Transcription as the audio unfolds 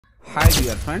Hi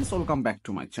dear friends, welcome back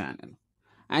to my channel.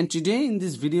 And today in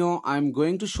this video, I'm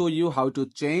going to show you how to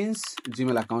change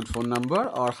Gmail account phone number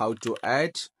or how to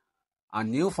add a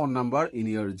new phone number in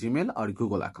your Gmail or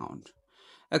Google account.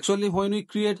 Actually, when we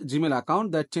create Gmail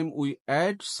account, that time we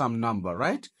add some number,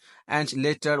 right? And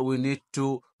later we need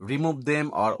to remove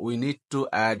them or we need to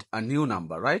add a new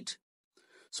number, right?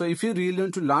 So if you really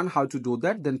want to learn how to do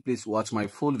that, then please watch my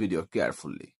full video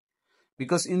carefully.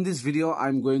 Because in this video,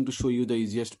 I'm going to show you the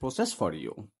easiest process for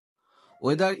you.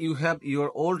 Whether you have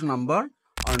your old number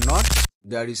or not,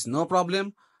 there is no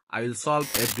problem. I will solve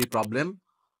every problem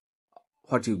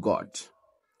what you got.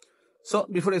 So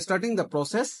before starting the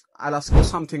process, I'll ask you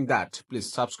something that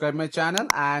please subscribe my channel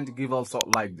and give also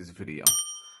like this video.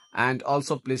 And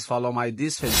also please follow my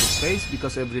this Facebook page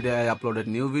because every day I upload a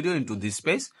new video into this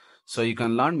page so you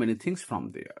can learn many things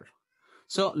from there.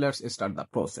 So let's start the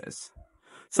process.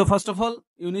 So first of all,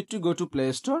 you need to go to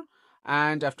Play Store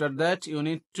and after that you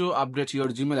need to update your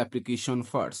Gmail application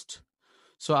first.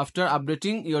 So after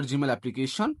updating your Gmail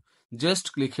application,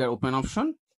 just click here open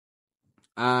option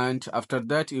and after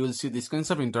that you will see this kind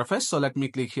of interface. So let me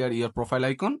click here your profile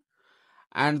icon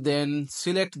and then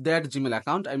select that Gmail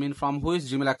account. I mean from which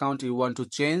Gmail account you want to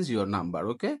change your number,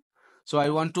 okay? So I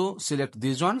want to select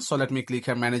this one. So let me click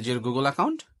here manage your Google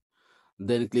account.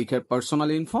 Then click here personal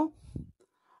info.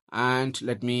 And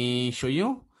let me show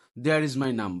you, there is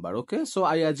my number, okay? So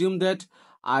I assume that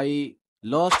I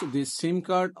lost this SIM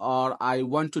card or I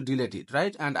want to delete it,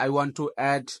 right? And I want to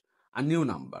add a new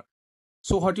number.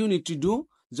 So what you need to do,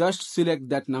 just select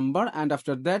that number and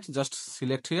after that just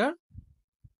select here.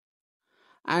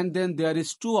 And then there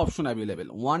is two options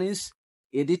available. One is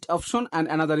edit option and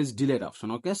another is delete option,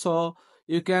 okay? So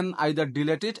you can either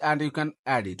delete it and you can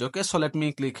add it, okay? So let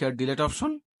me click here delete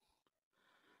option.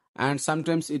 And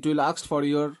sometimes it will ask for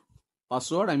your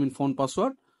password, I mean phone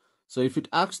password. So if it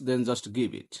asks, then just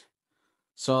give it.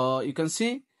 So you can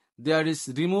see there is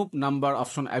remove number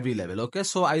option available, okay?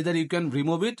 So either you can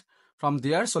remove it from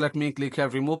there. So let me click here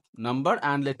remove number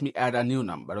and let me add a new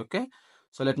number, okay?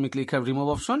 So let me click here remove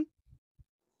option.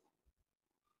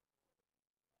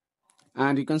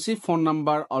 And you can see phone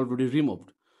number already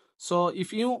removed. So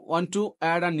if you want to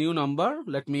add a new number,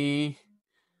 let me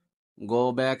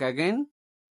go back again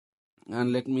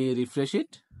and let me refresh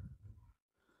it.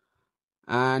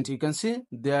 And you can see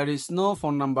there is no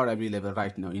phone number available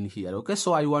right now in here, okay?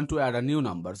 So I want to add a new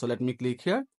number. So let me click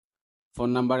here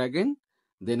phone number again,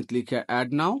 then click here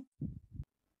add now.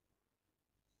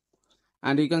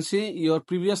 And you can see your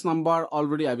previous number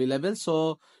already available.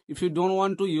 So if you don't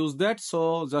want to use that,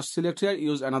 so just select here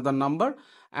use another number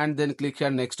and then click here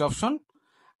next option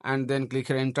and then click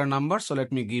here enter number. So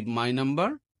let me give my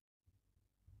number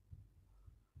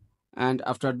and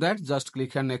after that just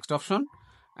click here next option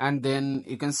and then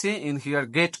you can see in here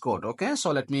get code, okay?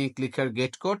 So let me click here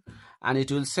get code and it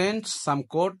will send some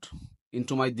code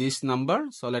into my this number.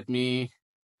 So let me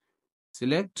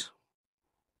select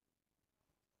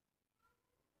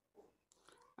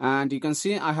and you can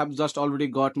see I have just already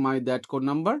got my that code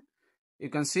number. You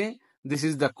can see this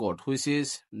is the code which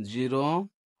is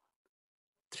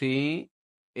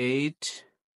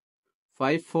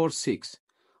 038546,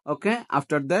 okay?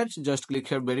 After that just click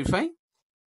here verify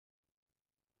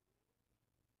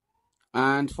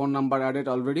and phone number added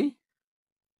already.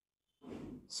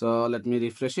 So let me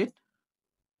refresh it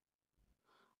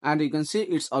and you can see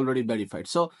it's already verified.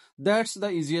 So that's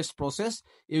the easiest process.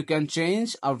 You can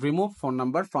change or remove phone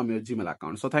number from your Gmail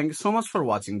account. So thank you so much for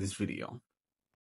watching this video.